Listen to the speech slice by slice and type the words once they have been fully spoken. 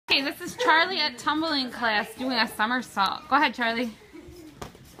Hey, this is Charlie at tumbling class doing a somersault. Go ahead, Charlie.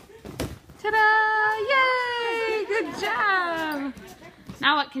 Ta-da! Yay! Good job!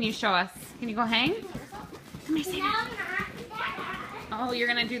 Now what can you show us? Can you go hang? Come here, Sadie. Oh, you're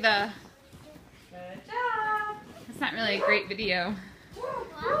gonna do the... Good job! That's not really a great video.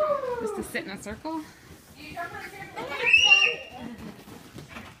 Just to sit in a circle.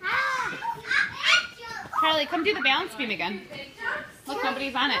 Charlie, come do the balance beam again. Look,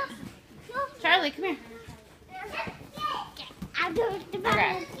 nobody's on it. Charlie, come here.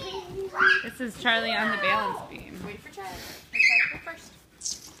 Okay. This is Charlie on the balance beam. Wait for Charlie. Let Charlie go first.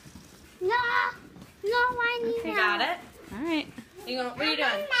 No, I need You got it? All right. What are you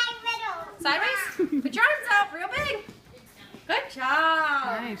doing? Sideways? Put your arms out real big. Good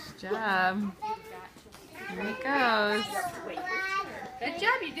job. Nice job. There he goes. Good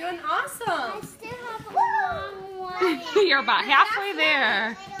job. You're doing awesome. still have a long way. You're about halfway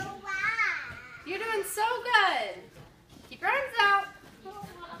there. You're doing so good. Keep your arms out.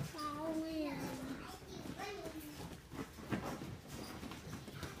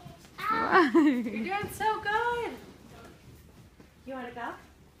 You're doing so good. You want to go?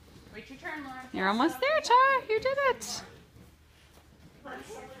 Wait your turn, Laura. You're almost there, Char. You did it.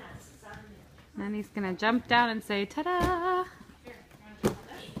 And he's going to jump down and say, ta-da.